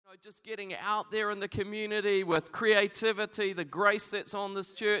just getting out there in the community with creativity, the grace that's on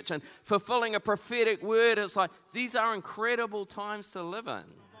this church, and fulfilling a prophetic word. It's like, these are incredible times to live in.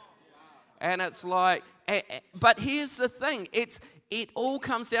 And it's like, but here's the thing, it all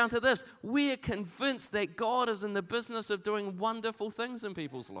comes down to this. We're convinced that God is in the business of doing wonderful things in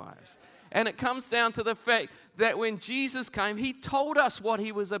people's lives. And it comes down to the fact that when Jesus came, he told us what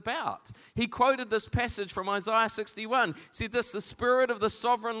he was about. He quoted this passage from Isaiah 61. He said this, "The Spirit of the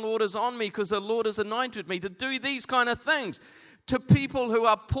Sovereign Lord is on me because the Lord has anointed me to do these kind of things. To people who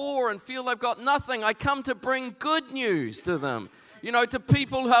are poor and feel they've got nothing, I come to bring good news to them. You know, to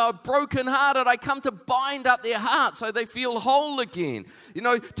people who are brokenhearted, I come to bind up their hearts so they feel whole again. You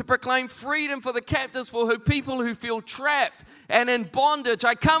know, to proclaim freedom for the captives, for people who feel trapped and in bondage.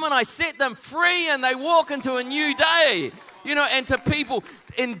 I come and I set them free and they walk into a new day. You know, and to people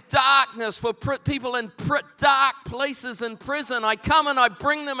in darkness, for people in dark places in prison, I come and I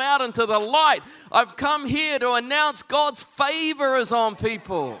bring them out into the light. I've come here to announce God's favor is on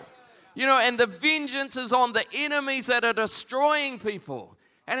people. You know, and the vengeance is on the enemies that are destroying people.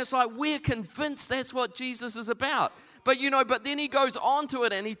 And it's like, we're convinced that's what Jesus is about. But, you know, but then he goes on to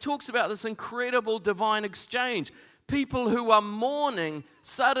it and he talks about this incredible divine exchange. People who are mourning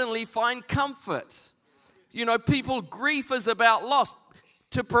suddenly find comfort. You know, grief is about loss.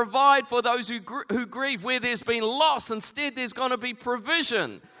 To provide for those who grieve, where there's been loss, instead there's going to be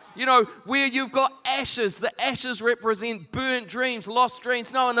provision. You know, where you've got ashes, the ashes represent burnt dreams, lost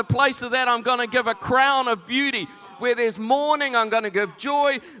dreams. No, in the place of that, I'm going to give a crown of beauty. Where there's mourning, I'm going to give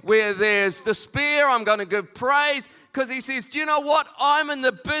joy. Where there's despair, I'm going to give praise. Because he says, do you know what? I'm in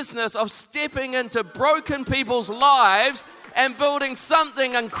the business of stepping into broken people's lives and building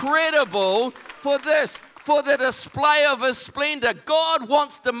something incredible for this. For the display of his splendor. God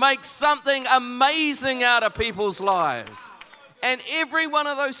wants to make something amazing out of people's lives. And every one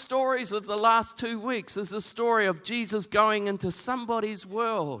of those stories of the last 2 weeks is the story of Jesus going into somebody's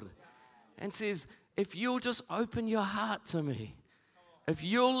world and says, if you'll just open your heart to me, if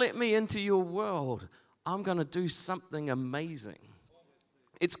you'll let me into your world, I'm going to do something amazing.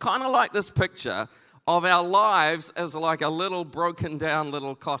 It's kind of like this picture of our lives as like a little broken down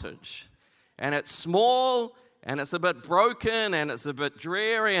little cottage. And it's small, and it's a bit broken, and it's a bit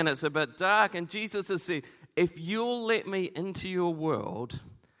dreary, and it's a bit dark. And Jesus has said, if you'll let me into your world,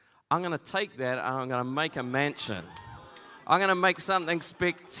 I'm going to take that and I'm going to make a mansion. I'm going to make something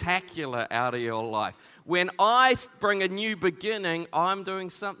spectacular out of your life. When I bring a new beginning, I'm doing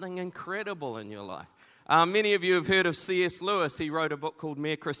something incredible in your life. Many of you have heard of C.S. Lewis. He wrote a book called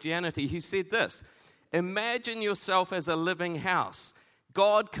Mere Christianity. He said this, imagine yourself as a living house.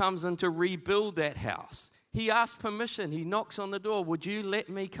 God comes in to rebuild that house. He asks permission. He knocks on the door. Would you let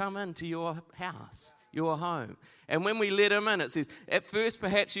me come into your house, your home? And when we let him in, it says, at first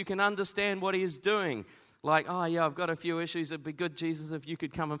perhaps you can understand what he is doing. Like, oh yeah, I've got a few issues. It'd be good, Jesus, if you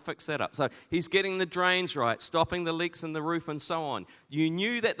could come and fix that up. So he's getting the drains right, stopping the leaks in the roof and so on. You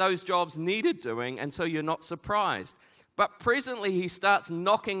knew that those jobs needed doing, and so you're not surprised. But presently he starts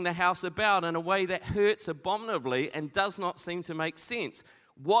knocking the house about in a way that hurts abominably and does not seem to make sense.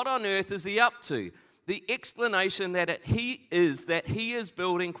 What on earth is he up to? The explanation that he is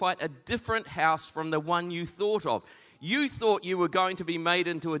building quite a different house from the one you thought of. You thought you were going to be made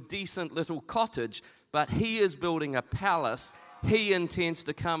into a decent little cottage, but he is building a palace. He intends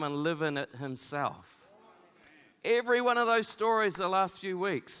to come and live in it himself. Every one of those stories the last few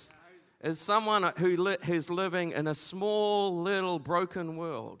weeks is someone who's living in a small, little, broken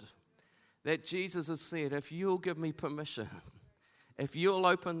world that Jesus has said, if you'll give me permission, if you'll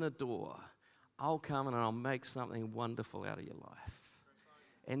open the door, I'll come and I'll make something wonderful out of your life.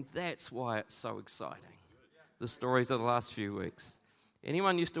 And that's why it's so exciting, the stories of the last few weeks.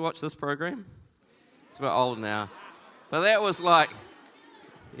 Anyone used to watch this program? It's a bit old now. But that was like,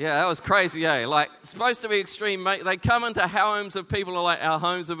 yeah, that was crazy, eh? Like, supposed to be extreme. They come into homes of people who are like, our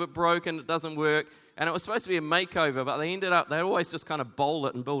home's a bit broken, it doesn't work. And it was supposed to be a makeover, but they always just kind of bowl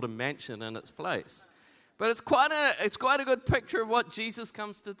it and build a mansion in its place. But it's quite a good picture of what Jesus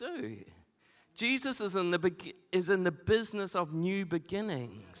comes to do. Jesus is in the business of new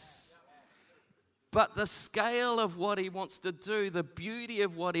beginnings. But the scale of what he wants to do, the beauty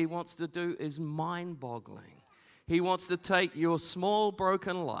of what he wants to do is mind-boggling. He wants to take your small,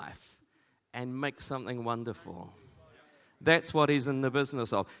 broken life and make something wonderful. That's what he's in the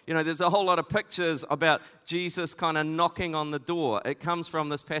business of. You know, there's a whole lot of pictures about Jesus kind of knocking on the door. It comes from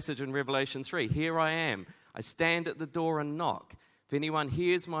this passage in Revelation 3. Here I am. I stand at the door and knock. If anyone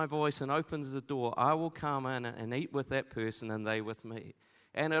hears my voice and opens the door, I will come in and eat with that person and they with me.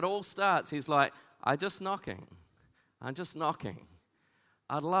 And it all starts, he's like, I'm just knocking.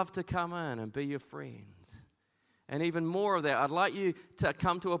 I'd love to come in and be your friend. And even more of that, I'd like you to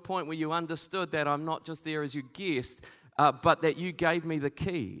come to a point where you understood that I'm not just there as your guest, but that you gave me the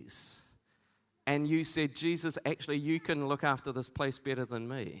keys. And you said, Jesus, actually, you can look after this place better than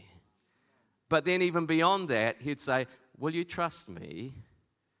me. But then even beyond that, he'd say, will you trust me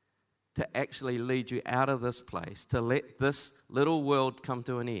to actually lead you out of this place, to let this little world come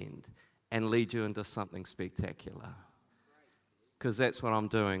to an end and lead you into something spectacular? Because that's what I'm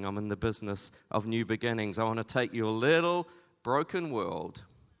doing. I'm in the business of new beginnings. I want to take your little broken world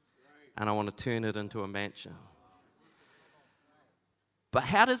and I want to turn it into a mansion. But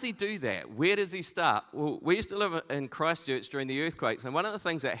how does he do that? Where does he start? Well, we used to live in Christchurch during the earthquakes, and one of the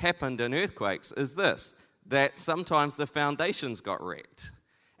things that happened in earthquakes is this, that sometimes the foundations got wrecked.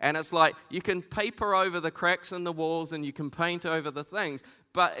 And it's like you can paper over the cracks in the walls and you can paint over the things,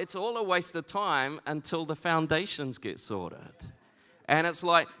 but it's all a waste of time until the foundations get sorted. And it's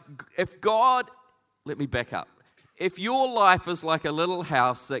like, if God, let me back up. If your life is like a little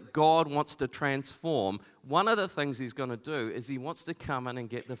house that God wants to transform, one of the things he's going to do is he wants to come in and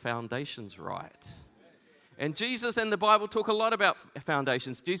get the foundations right. And Jesus and the Bible talk a lot about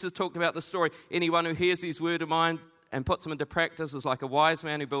foundations. Jesus talked about the story, anyone who hears these words of mine and puts them into practice is like a wise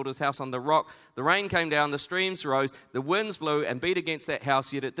man who built his house on the rock. The rain came down, the streams rose, the winds blew and beat against that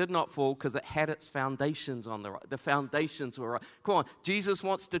house, yet it did not fall because it had its foundations on the rock. The foundations were right. Come on, Jesus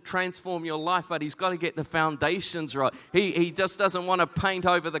wants to transform your life, but he's got to get the foundations right. He just doesn't want to paint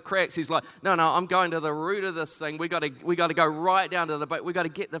over the cracks. He's like, no, I'm going to the root of this thing. We got to go right down to the base. We got to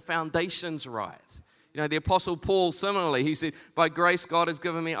get the foundations right. You know, the Apostle Paul, similarly, he said, by grace God has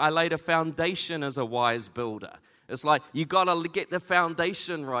given me, I laid a foundation as a wise builder. It's like, you got to get the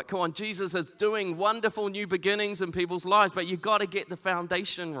foundation right. Come on, Jesus is doing wonderful new beginnings in people's lives, but you got to get the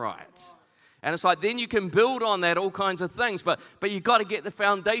foundation right. And it's like, then you can build on that all kinds of things, but you got to get the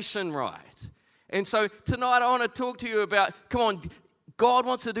foundation right. And so tonight I want to talk to you about, come on, God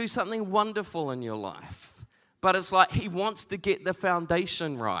wants to do something wonderful in your life, but it's like he wants to get the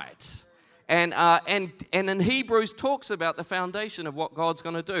foundation right. And in Hebrews talks about the foundation of what God's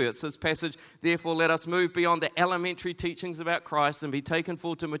going to do. It's this passage, therefore let us move beyond the elementary teachings about Christ and be taken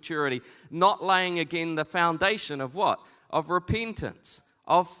full to maturity, not laying again the foundation of what? Of repentance,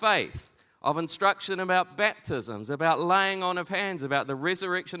 of faith, of instruction about baptisms, about laying on of hands, about the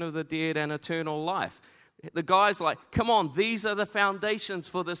resurrection of the dead and eternal life. The guy's like, come on, these are the foundations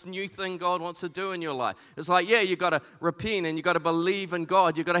for this new thing God wants to do in your life. It's like, yeah, you've got to repent and you've got to believe in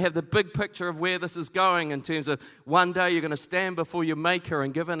God. You've got to have the big picture of where this is going in terms of one day you're going to stand before your Maker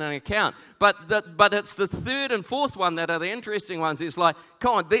and give an account. But it's the third and fourth one that are the interesting ones. It's like,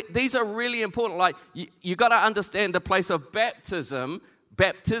 come on, these are really important. Like, you've got to understand the place of baptisms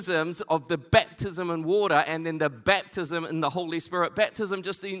of the baptism in water and then the baptism in the Holy Spirit. Baptism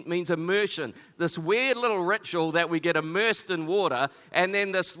just means immersion. This weird little ritual that we get immersed in water, and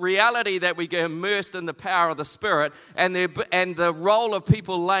then this reality that we get immersed in the power of the Spirit, and the role of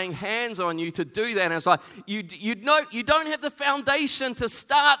people laying hands on you to do that. And it's like, you don't have the foundation to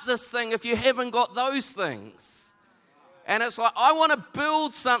start this thing if you haven't got those things. And it's like, I want to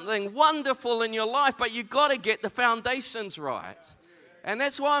build something wonderful in your life, but you've got to get the foundations right. And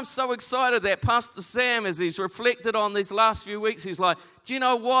that's why I'm so excited that Pastor Sam, as he's reflected on these last few weeks, he's like, do you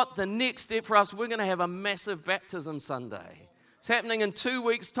know what? The next step for us, we're going to have a massive baptism Sunday. It's happening in 2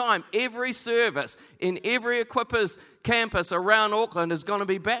 weeks' time. Every service in every Equippers campus around Auckland is going to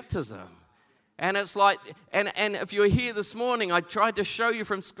be baptism. And it's like, and if you're here this morning, I tried to show you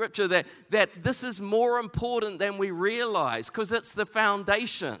from Scripture that this is more important than we realize because it's the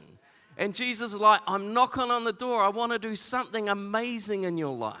foundation. And Jesus is like, I'm knocking on the door. I want to do something amazing in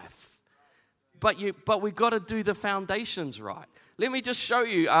your life. But we've got to do the foundations right. Let me just show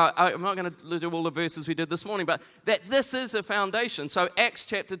you. I'm not going to do all the verses we did this morning, but that this is a foundation. So Acts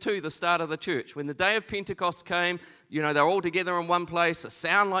chapter 2, the start of the church. When the day of Pentecost came, you know, they're all together in one place. A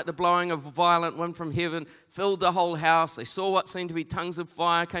sound like the blowing of a violent wind from heaven filled the whole house. They saw what seemed to be tongues of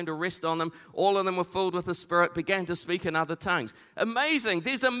fire came to rest on them. All of them were filled with the Spirit, began to speak in other tongues. Amazing.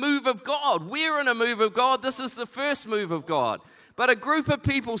 There's a move of God. We're in a move of God. This is the first move of God. But a group of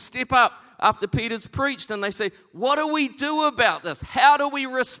people step up after Peter's preached and they say, what do we do about this? How do we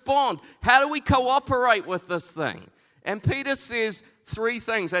respond? How do we cooperate with this thing? And Peter says 3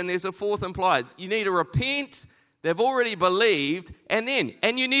 things, and there's a fourth implied. You need to repent. They've already believed, and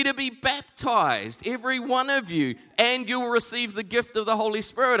you need to be baptized, every one of you, and you'll receive the gift of the Holy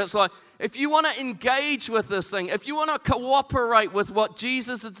Spirit. It's like, if you want to engage with this thing, if you want to cooperate with what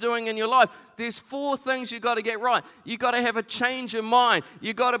Jesus is doing in your life, there's 4 things you've got to get right. You've got to have a change of mind.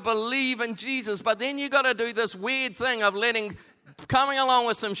 You've got to believe in Jesus, but then you've got to do this weird thing of letting coming along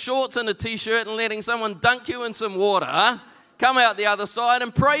with some shorts and a t-shirt and letting someone dunk you in some water, come out the other side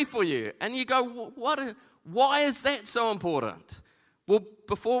and pray for you. And you go, why is that so important? Well,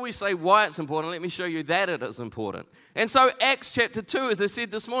 before we say why it's important, let me show you that it is important. And so Acts chapter 2, as I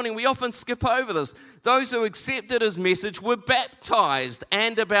said this morning, we often skip over this. Those who accepted his message were baptized,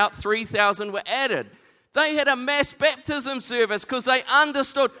 and about 3,000 were added. They had a mass baptism service because they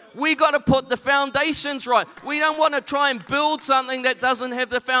understood we got to put the foundations right. We don't want to try and build something that doesn't have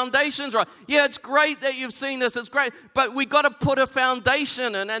the foundations right. Yeah, it's great that you've seen this, it's great, but we got to put a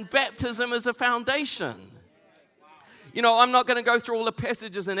foundation in, and baptism is a foundation. You know, I'm not going to go through all the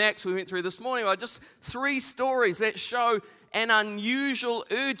passages in Acts we went through this morning, but just 3 stories that show an unusual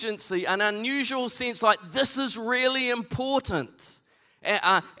urgency, an unusual sense like this is really important.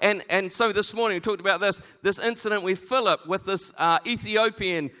 And so this morning we talked about this incident where Philip, with this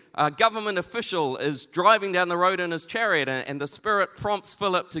Ethiopian government official, is driving down the road in his chariot, and the Spirit prompts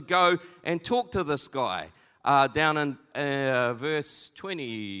Philip to go and talk to this guy. Down in verse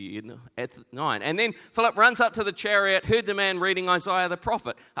 29. And then Philip runs up to the chariot, heard the man reading Isaiah the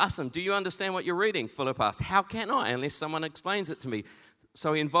prophet. Asked him, do you understand what you're reading? Philip asked, how can I, unless someone explains it to me?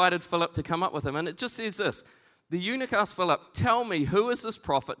 So he invited Philip to come up with him. And it just says this. The eunuch asked Philip, tell me, who is this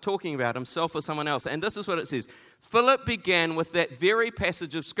prophet talking about, himself or someone else? And this is what it says. Philip began with that very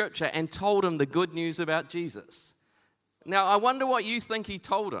passage of Scripture and told him the good news about Jesus. Now, I wonder what you think he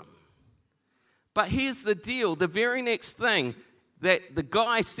told him. But here's the deal. The very next thing that the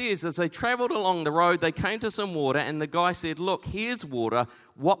guy says, as they traveled along the road, they came to some water, and the guy said, look, here's water.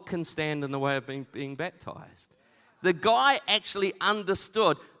 What can stand in the way of being baptized? The guy actually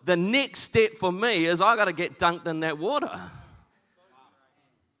understood the next step for me is I got to get dunked in that water.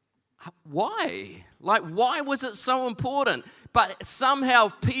 Why? Like, why was it so important? But somehow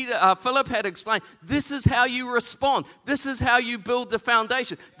Philip had explained, this is how you respond. This is how you build the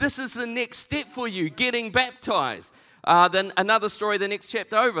foundation. This is the next step for you, getting baptized. Then another story, the next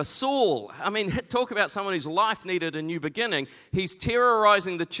chapter over, Saul. I mean, talk about someone whose life needed a new beginning. He's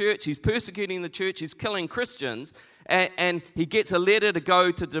terrorizing the church. He's persecuting the church. He's killing Christians. And he gets a letter to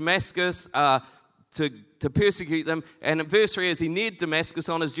go to Damascus to persecute them. And in verse 3, as he neared Damascus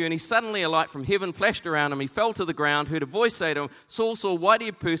on his journey, suddenly a light from heaven flashed around him. He fell to the ground, heard a voice say to him, Saul, Saul, why do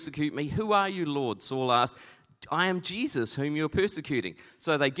you persecute me? Who are you, Lord? Saul asked. I am Jesus, whom you're persecuting.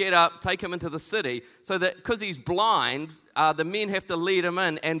 So they get up, take him into the city, so that because he's blind, the men have to lead him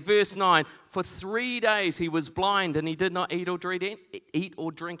in. And verse 9, for 3 days he was blind and he did not eat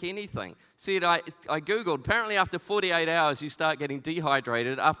or drink anything. Said, I Googled, apparently after 48 hours you start getting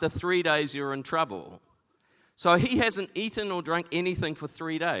dehydrated. After 3 days you're in trouble. So he hasn't eaten or drunk anything for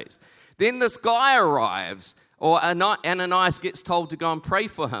 3 days. Then this guy arrives, or Ananias gets told to go and pray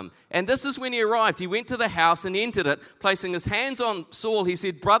for him. And this is when he arrived. He went to the house and entered it, placing his hands on Saul. He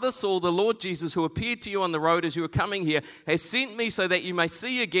said, Brother Saul, the Lord Jesus, who appeared to you on the road as you were coming here, has sent me so that you may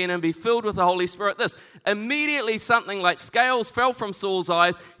see again and be filled with the Holy Spirit. This. Immediately something like scales fell from Saul's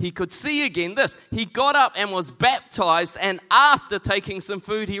eyes. He could see again. This. He got up and was baptized, and after taking some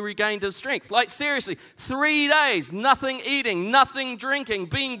food, he regained his strength. Like seriously, 3 days, nothing eating, nothing drinking,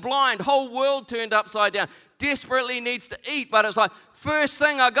 being blind, whole world turned upside down. Desperately needs to eat, but it's like, first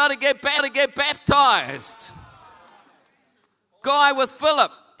thing, I got to get baptized. Guy with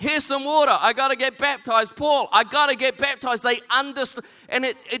Philip, here's some water, I got to get baptized. Paul, I got to get baptized. They understood, and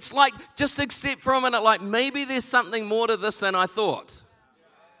it's like, just accept for a minute, like maybe there's something more to this than I thought.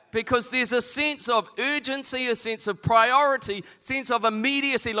 Because there's a sense of urgency, a sense of priority, sense of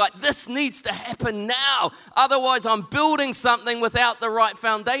immediacy, like this needs to happen now. Otherwise, I'm building something without the right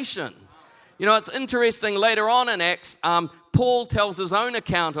foundation. You know, it's interesting, later on in Acts, Paul tells his own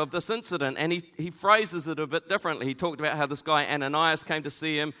account of this incident, and he phrases it a bit differently. He talked about how this guy Ananias came to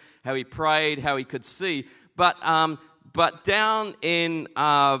see him, how he prayed, how he could see. But down in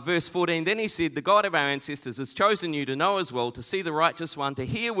verse 14, then he said, the God of our ancestors has chosen you to know his will, to see the righteous one, to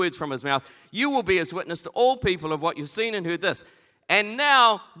hear words from his mouth. You will be his witness to all people of what you've seen and heard this. And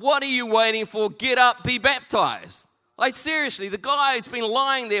now, what are you waiting for? Get up, be baptized. Like seriously, the guy's been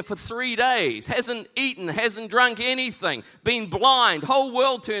lying there for 3 days, hasn't eaten, hasn't drunk anything, been blind, whole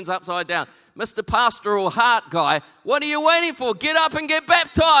world turns upside down. Mr. Pastoral Heart guy, what are you waiting for? Get up and get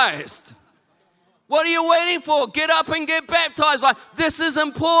baptized. What are you waiting for? Get up and get baptized. Like, this is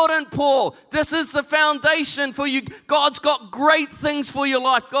important, Paul. This is the foundation for you. God's got great things for your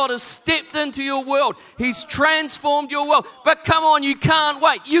life. God has stepped into your world. He's transformed your world. But come on, you can't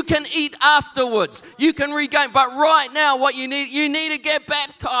wait. You can eat afterwards. You can regain. But right now, what you need to get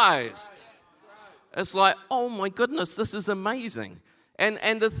baptized. It's like, oh my goodness, this is amazing.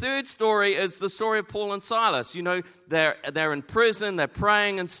 And the third story is the story of Paul and Silas. You know, they're in prison, they're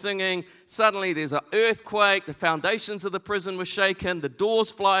praying and singing. Suddenly there's an earthquake, the foundations of the prison were shaken, the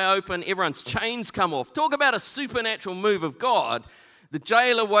doors fly open, everyone's chains come off. Talk about a supernatural move of God. The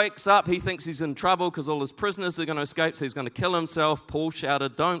jailer wakes up, he thinks he's in trouble because all his prisoners are going to escape, so he's going to kill himself. Paul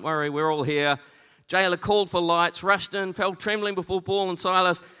shouted, "Don't worry, we're all here." Jailer called for lights, rushed in, fell trembling before Paul and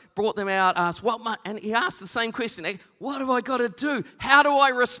Silas, brought them out, asked, and he asked the same question, what have I got to do? How do I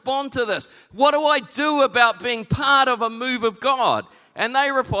respond to this? What do I do about being part of a move of God? And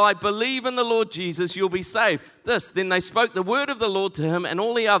they replied, "Believe in the Lord Jesus, you'll be saved." Then they spoke the word of the Lord to him and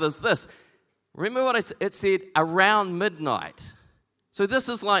all the others. Remember what it said, around midnight. So this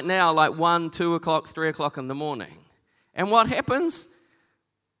is like now, like 1, 2 o'clock, 3 o'clock in the morning. And what happens?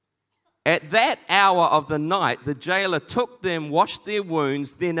 At that hour of the night, the jailer took them, washed their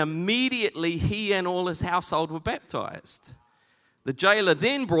wounds, then immediately he and all his household were baptized. The jailer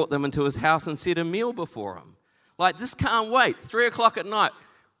then brought them into his house and set a meal before him. Like, this can't wait. 3 o'clock at night.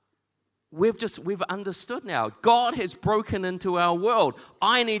 We've understood now. God has broken into our world.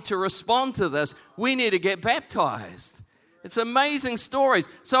 I need to respond to this. We need to get baptized. It's amazing stories.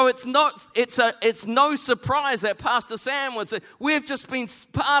 So it's no surprise that Pastor Sam would say, we've just been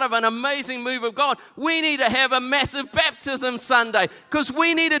part of an amazing move of God. We need to have a massive baptism Sunday because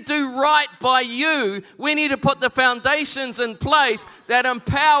we need to do right by you. We need to put the foundations in place that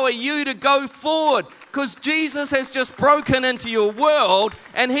empower you to go forward because Jesus has just broken into your world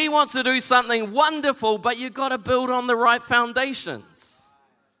and he wants to do something wonderful, but you've got to build on the right foundations.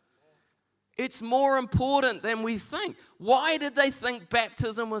 It's more important than we think. Why did they think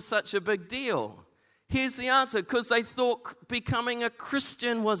baptism was such a big deal? Here's the answer, because they thought becoming a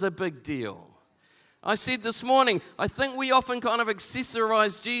Christian was a big deal. I said this morning, I think we often kind of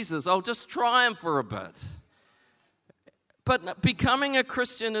accessorize Jesus. I'll just try him for a bit. But becoming a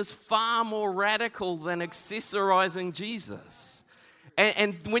Christian is far more radical than accessorizing Jesus.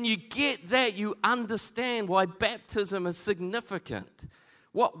 And when you get that, you understand why baptism is significant.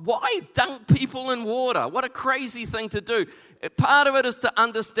 Why dunk people in water? What a crazy thing to do. Part of it is to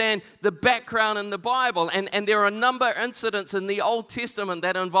understand the background in the Bible. And there are a number of incidents in the Old Testament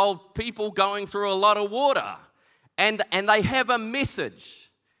that involve people going through a lot of water. And they have a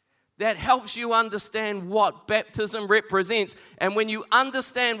message that helps you understand what baptism represents. And when you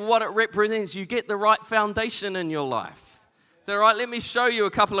understand what it represents, you get the right foundation in your life. So, right, let me show you a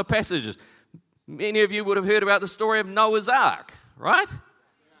couple of passages. Many of you would have heard about the story of Noah's Ark, right?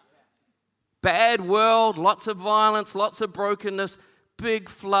 Bad world, lots of violence, lots of brokenness, big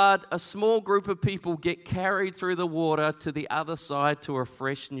flood. A small group of people get carried through the water to the other side to a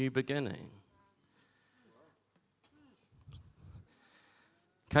fresh new beginning.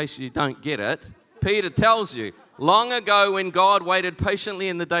 In case you don't get it, Peter tells you, long ago when God waited patiently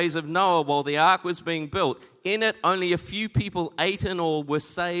in the days of Noah while the ark was being built, in it only a few people, 8 in all, were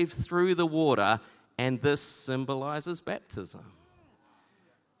saved through the water, and this symbolizes baptism.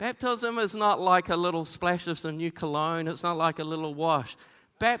 Baptism is not like a little splash of some new cologne. It's not like a little wash.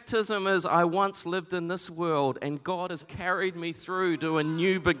 Baptism is, I once lived in this world and God has carried me through to a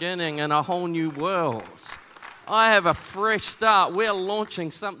new beginning and a whole new world. I have a fresh start. We're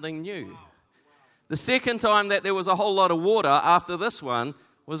launching something new. The second time that there was a whole lot of water after this one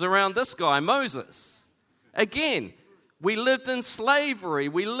was around this guy, Moses. Again, we lived in slavery.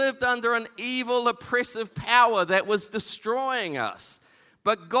 We lived under an evil, oppressive power that was destroying us.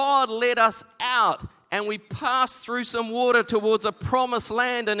 But God led us out and we passed through some water towards a promised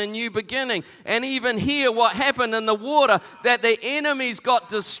land and a new beginning. And even here, what happened in the water, that the enemies got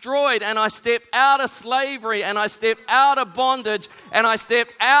destroyed and I stepped out of slavery and I stepped out of bondage and I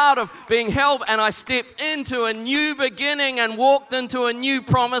stepped out of being held and I stepped into a new beginning and walked into a new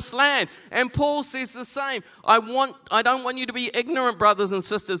promised land. And Paul says the same. I don't want you to be ignorant, brothers and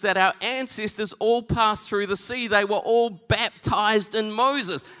sisters, that our ancestors all passed through the sea. They were all baptized in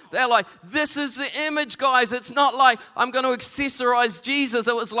Moses. They're like, this is the image, guys. It's not like I'm going to accessorize Jesus.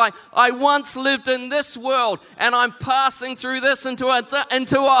 It was like, I once lived in this world and I'm passing through this into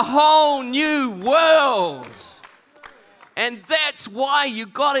a whole new world. And that's why you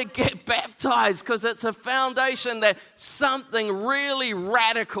got to get baptized, because it's a foundation that something really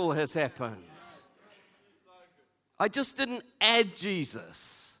radical has happened. I just didn't add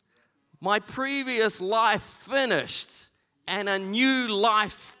Jesus. My previous life finished and a new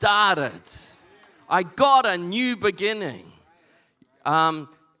life started. I got a new beginning.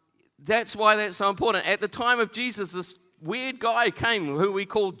 That's why that's so important. At the time of Jesus, this weird guy came who we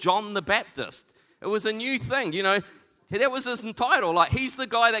call John the Baptist. It was a new thing, you know. That was his title. Like, he's the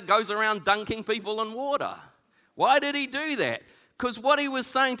guy that goes around dunking people in water. Why did he do that? Because what he was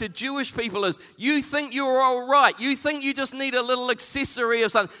saying to Jewish people is, you think you're all right. You think you just need a little accessory or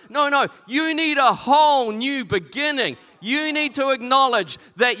something. No, you need a whole new beginning. You need to acknowledge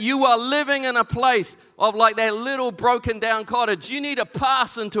that you are living in a place of like that little broken down cottage. You need to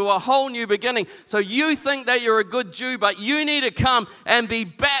pass into a whole new beginning. So you think that you're a good Jew, but you need to come and be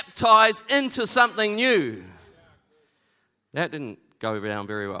baptized into something new. That didn't go down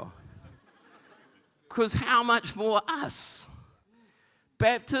very well. Because how much more us?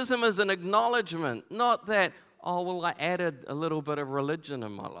 Baptism is an acknowledgement, not that, oh, well, I added a little bit of religion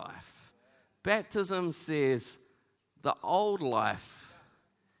in my life. Baptism says the old life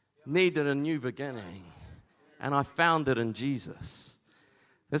needed a new beginning, and I found it in Jesus.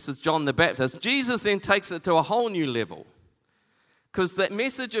 This is John the Baptist. Jesus then takes it to a whole new level, because the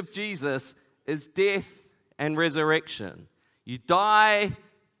message of Jesus is death and resurrection. You die,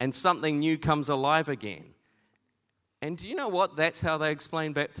 and something new comes alive again. And do you know what? That's how they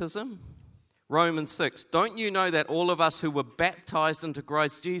explain baptism. Romans 6. Don't you know that all of us who were baptized into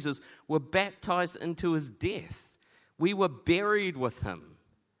Christ Jesus were baptized into his death? We were buried with him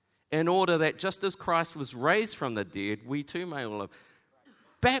in order that just as Christ was raised from the dead, we too may live.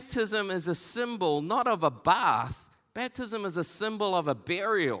 Baptism is a symbol not of a bath. Baptism is a symbol of a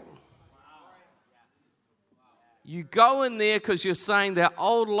burial. You go in there because you're saying that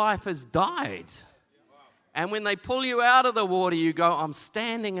old life has died. And when they pull you out of the water, you go, I'm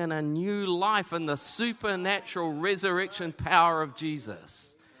standing in a new life in the supernatural resurrection power of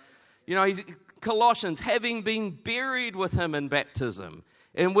Jesus. You know, Colossians, having been buried with him in baptism,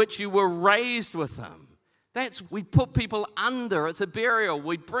 in which you were raised with him. We put people under, it's a burial.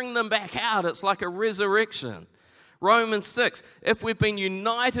 We bring them back out, it's like a resurrection. Romans 6, if we've been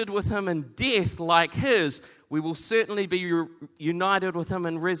united with him in death like his, we will certainly be united with him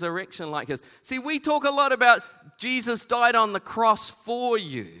in resurrection like his. See, we talk a lot about Jesus died on the cross for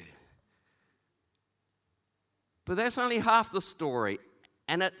you. But that's only half the story,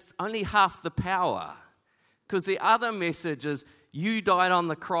 and it's only half the power. Because the other message is you died on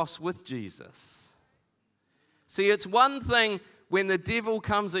the cross with Jesus. See, it's one thing when the devil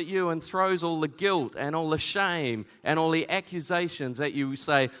comes at you and throws all the guilt and all the shame and all the accusations at you,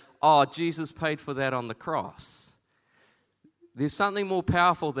 say, oh, Jesus paid for that on the cross. There's something more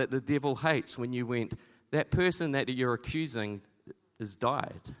powerful that the devil hates when you went, that person that you're accusing has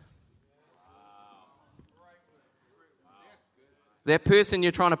died. That person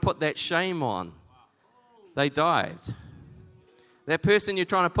you're trying to put that shame on, they died. That person you're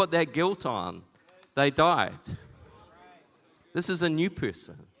trying to put that guilt on, they died. This is a new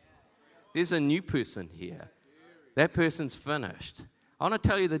person. There's a new person here. That person's finished. I want to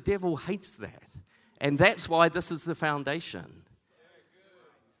tell you, the devil hates that. And that's why this is the foundation.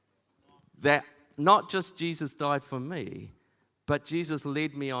 That not just Jesus died for me, but Jesus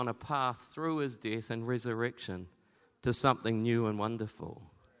led me on a path through his death and resurrection to something new and wonderful.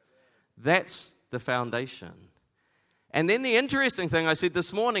 That's the foundation. And then the interesting thing I said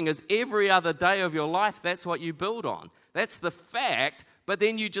this morning is every other day of your life, that's what you build on. That's the fact, but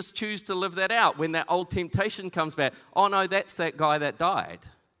then you just choose to live that out. When that old temptation comes back, oh no, that's that guy that died.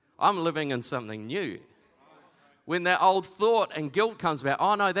 I'm living in something new. When that old thought and guilt comes back,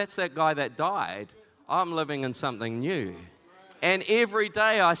 oh no, that's that guy that died. I'm living in something new. And every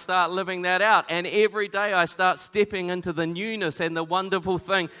day I start living that out. And every day I start stepping into the newness and the wonderful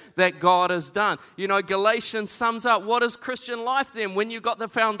thing that God has done. You know, Galatians sums up what is Christian life then when you've got the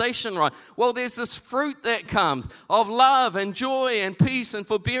foundation right. Well, there's this fruit that comes of love and joy and peace and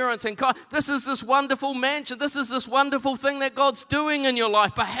forbearance and kindness. This is this wonderful mansion. This is this wonderful thing that God's doing in your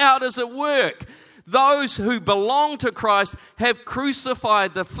life. But how does it work? Those who belong to Christ have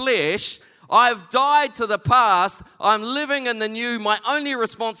crucified the flesh. I've died to the past. I'm living in the new. My only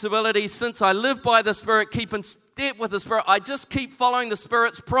responsibility, since I live by the Spirit, keep in step with the Spirit, I just keep following the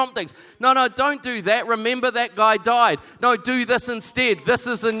Spirit's promptings. No, don't do that. Remember that guy died. No, do this instead. This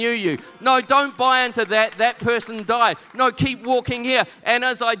is the new you. No, don't buy into that. That person died. No, keep walking here. And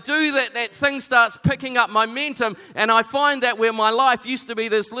as I do that, that thing starts picking up momentum, and I find that where my life used to be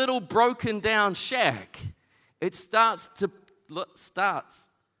this little broken down shack, it starts to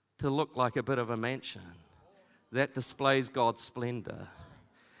look like a bit of a mansion that displays God's splendor.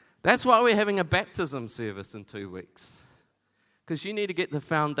 That's why we're having a baptism service in 2 weeks, because you need to get the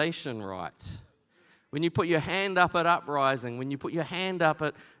foundation right. When you put your hand up at Uprising, when you put your hand up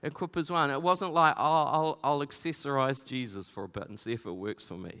at Equippers One, it wasn't like, oh, I'll accessorize Jesus for a bit and see if it works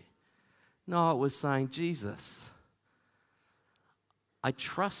for me. No, it was saying, Jesus, I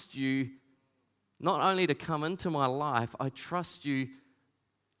trust you not only to come into my life, I trust you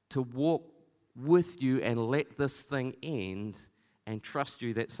to walk with you and let this thing end and trust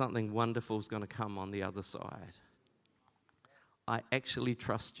you that something wonderful is going to come on the other side. I actually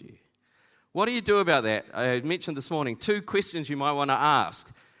trust you. What do you do about that? I mentioned this morning 2 questions you might want to ask.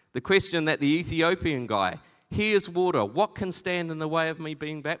 The question that the Ethiopian guy, here's water, what can stand in the way of me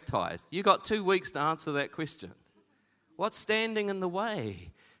being baptized? You got 2 weeks to answer that question. What's standing in the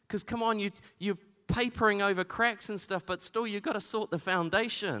way? Because come on, you're papering over cracks and stuff, but still you've got to sort the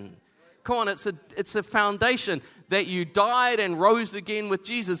foundation. Come on, it's a foundation that you died and rose again with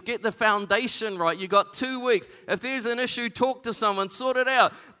Jesus. Get the foundation right. You got 2 weeks. If there's an issue, talk to someone, sort it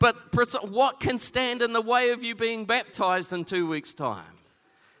out. But what can stand in the way of you being baptized in 2 weeks' time?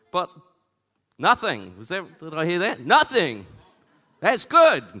 But nothing. Did I hear that? Nothing. That's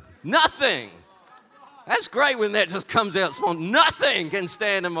good. Nothing. That's great when that just comes out small. Nothing can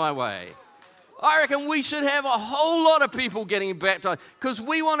stand in my way. I reckon we should have a whole lot of people getting baptized because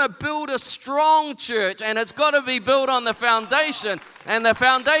we want to build a strong church, and it's got to be built on the foundation, and the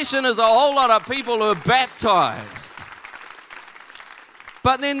foundation is a whole lot of people who are baptized.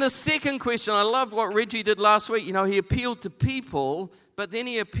 But then the second question, I loved what Reggie did last week. You know, he appealed to people, but then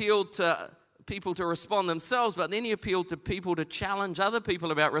he appealed to people to respond themselves, but then he appealed to people to challenge other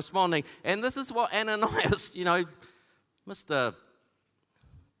people about responding. And this is what Ananias, you know, Mr.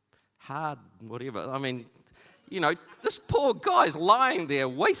 Hard, whatever. I mean, you know, this poor guy's lying there,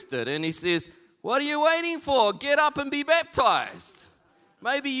 wasted, and he says, what are you waiting for? Get up and be baptized.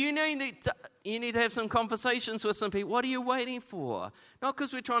 Maybe you need to have some conversations with some people. What are you waiting for? Not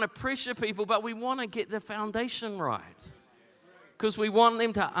because we're trying to pressure people, but we want to get the foundation right. Because we want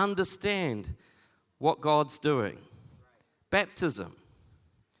them to understand what God's doing. Baptism.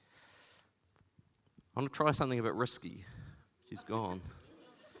 I'm going to try something a bit risky. She's gone.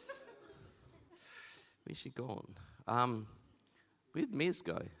 Where's she gone? Where'd Mez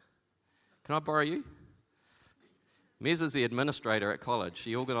go? Can I borrow you? Mez is the administrator at college.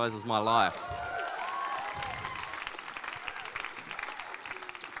 She organises my life.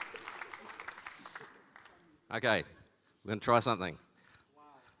 Okay, we're going to try something.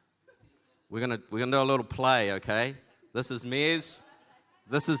 We're going to do a little play, okay? This is Mez.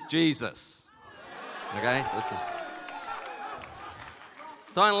 This is Jesus. Okay?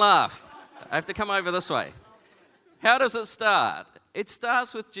 Don't laugh. I have to come over this way. How does it start? It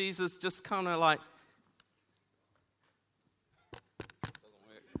starts with Jesus just kind of like,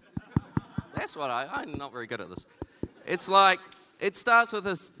 that's what I'm not very good at this. It's like, it starts with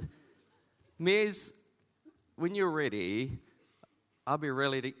this, Mez, when you're ready, I'll be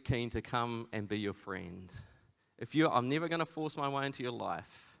really keen to come and be your friend. I'm never going to force my way into your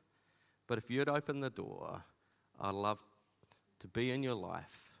life, but if you'd open the door, I'd love to be in your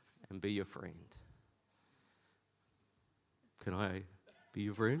life and be your friend. Can I be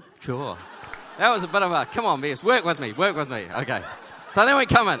your friend? Sure. That was a bit of a, come on, Mez, work with me. Okay. So then we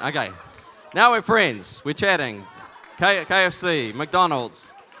come in, okay. Now we're friends, we're chatting. KFC,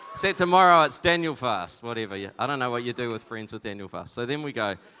 McDonald's. Except tomorrow it's Daniel fast, whatever. I don't know what you do with friends with Daniel fast. So then we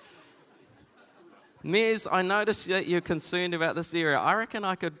go, Mez, I noticed that you're concerned about this area. I reckon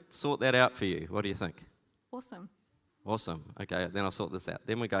I could sort that out for you. What do you think? Awesome. Okay, then I'll sort this out.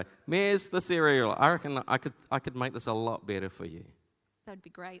 Then we go, Mez, this area, I reckon I could make this a lot better for you. That'd be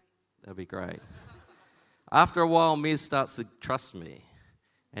great. After a while, Mez starts to trust me.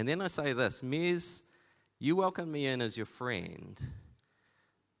 And then I say this, Mez, you welcome me in as your friend,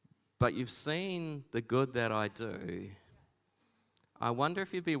 but you've seen the good that I do. I wonder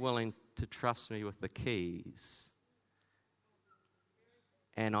if you'd be willing to trust me with the keys,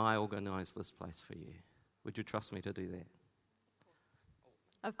 and I organise this place for you. Would you trust me to do that?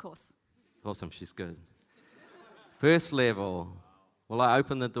 Of course. Awesome, she's good. First level, will I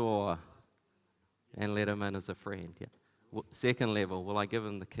open the door and let him in as a friend? Yeah. Second level, will I give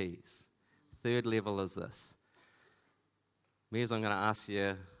him the keys? Third level is this. Mez, I'm going to ask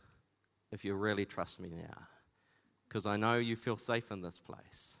you if you really trust me now, because I know you feel safe in this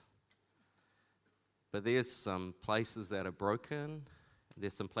place. But there's some places that are broken,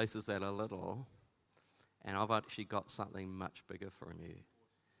 there's some places that are little, and I've actually got something much bigger from you.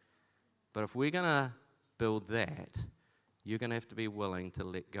 But if we're going to build that, you're going to have to be willing to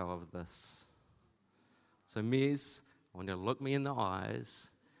let go of this. So Mez, I want you to look me in the eyes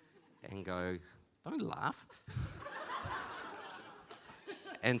and go, don't laugh.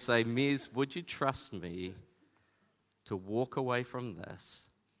 And say, Mez, would you trust me to walk away from this,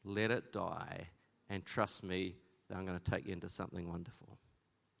 let it die, and trust me that I'm going to take you into something wonderful?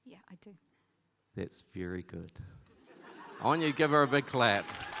 Yeah, I do. That's very good. I want you to give her a big clap.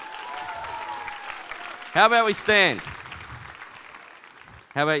 How about we stand?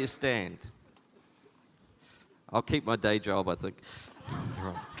 How about you stand? I'll keep my day job, I think.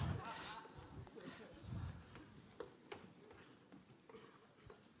 Right.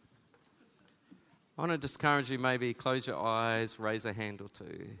 I want to discourage you, maybe close your eyes, raise a hand or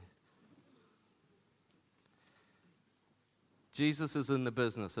two. Jesus is in the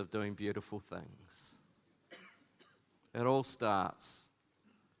business of doing beautiful things. It all starts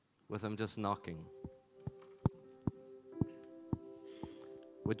with him just knocking.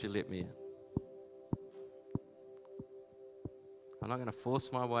 Would you let me in? I'm not going to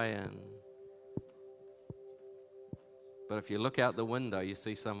force my way in. But if you look out the window, you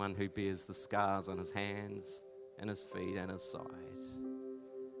see someone who bears the scars on his hands and his feet and his side.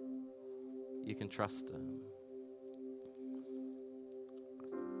 You can trust him.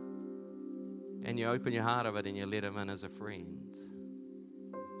 And you open your heart of it and you let him in as a friend.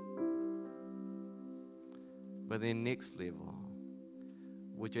 But then next level,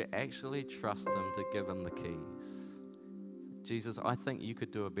 would you actually trust him to give him the keys? Jesus, I think you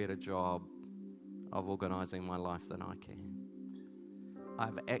could do a better job of organizing my life than I can.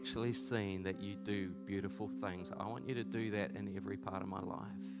 I've actually seen that you do beautiful things. I want you to do that in every part of my life.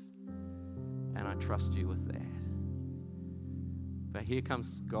 And I trust you with that. But here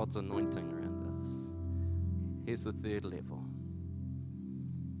comes God's anointing around this. Here's the third level.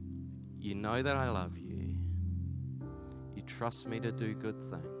 You know that I love you. You trust me to do good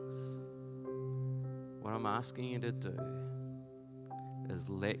things. What I'm asking you to do is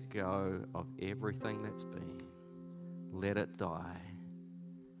let go of everything that's been. Let it die.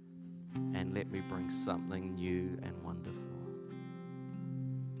 And let me bring something new and wonderful.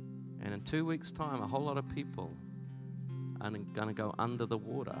 And in 2 weeks' time, a whole lot of people are going to go under the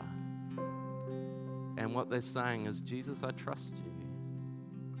water. And what they're saying is, Jesus, I trust you.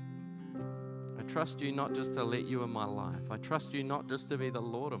 I trust you not just to let you in my life. I trust you not just to be the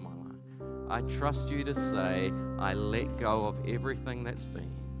Lord of my life. I trust you to say, I let go of everything that's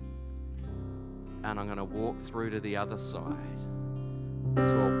been. And I'm going to walk through to the other side,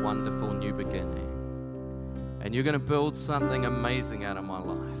 to a wonderful new beginning. And you're going to build something amazing out of my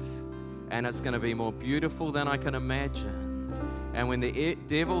life. And it's going to be more beautiful than I can imagine. And when the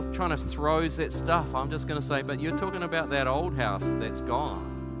devil trying to throws that stuff, I'm just going to say, but you're talking about that old house that's gone.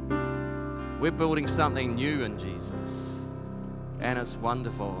 We're building something new in Jesus. And it's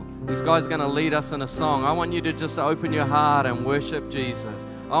wonderful. These guys are going to lead us in a song. I want you to just open your heart and worship Jesus.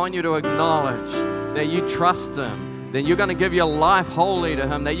 I want you to acknowledge that you trust him, that you're going to give your life wholly to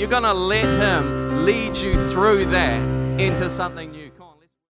him, that you're going to let him lead you through that into something new.